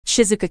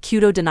Shizuka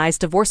Kudo denies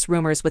divorce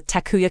rumors with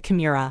Takuya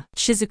Kimura.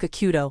 Shizuka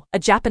Kudo, a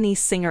Japanese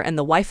singer and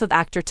the wife of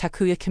actor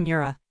Takuya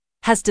Kimura,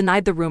 has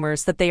denied the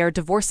rumors that they are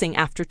divorcing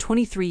after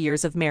 23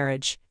 years of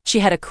marriage.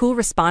 She had a cool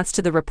response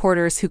to the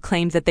reporters who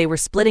claimed that they were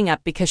splitting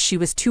up because she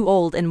was too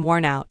old and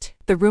worn out.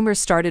 The rumors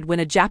started when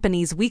a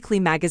Japanese weekly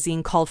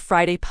magazine called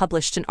Friday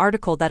published an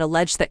article that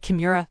alleged that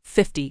Kimura,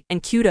 50,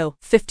 and Kudo,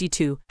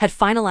 52, had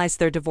finalized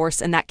their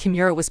divorce and that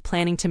Kimura was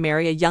planning to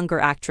marry a younger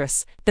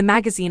actress. The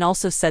magazine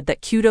also said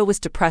that Kudo was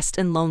depressed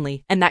and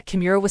lonely, and that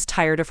Kimura was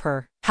tired of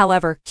her.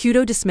 However,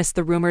 Kudo dismissed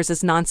the rumors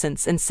as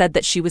nonsense and said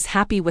that she was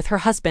happy with her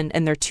husband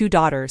and their 2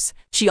 daughters.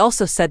 She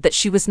also said that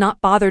she was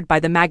not bothered by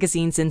the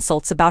magazine's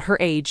insults about her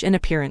age and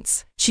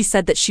appearance. She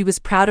said that she was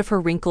proud of her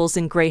wrinkles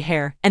and gray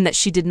hair, and that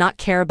she did not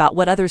care about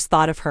what others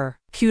thought of her.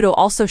 Kudo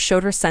also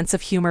showed her sense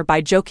of humor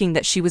by joking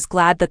that she was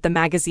glad that the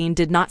magazine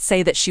did not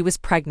say that she was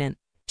pregnant.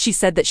 She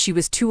said that she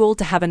was too old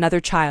to have another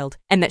child,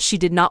 and that she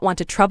did not want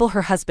to trouble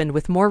her husband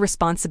with more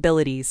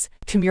responsibilities.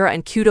 Kimura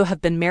and Kudo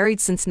have been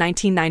married since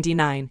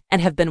 1999,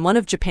 and have been one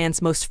of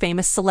Japan's most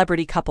famous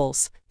celebrity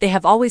couples. They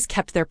have always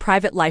kept their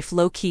private life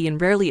low-key and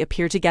rarely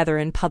appear together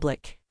in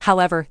public.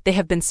 However, they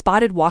have been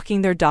spotted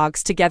walking their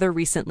dogs together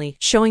recently,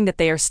 showing that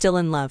they are still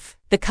in love.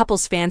 The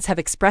couple's fans have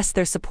expressed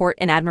their support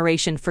and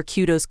admiration for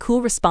Kudo's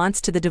cool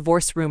response to the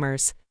divorce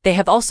rumors. They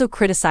have also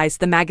criticized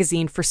the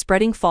magazine for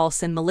spreading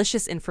false and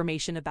malicious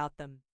information about them.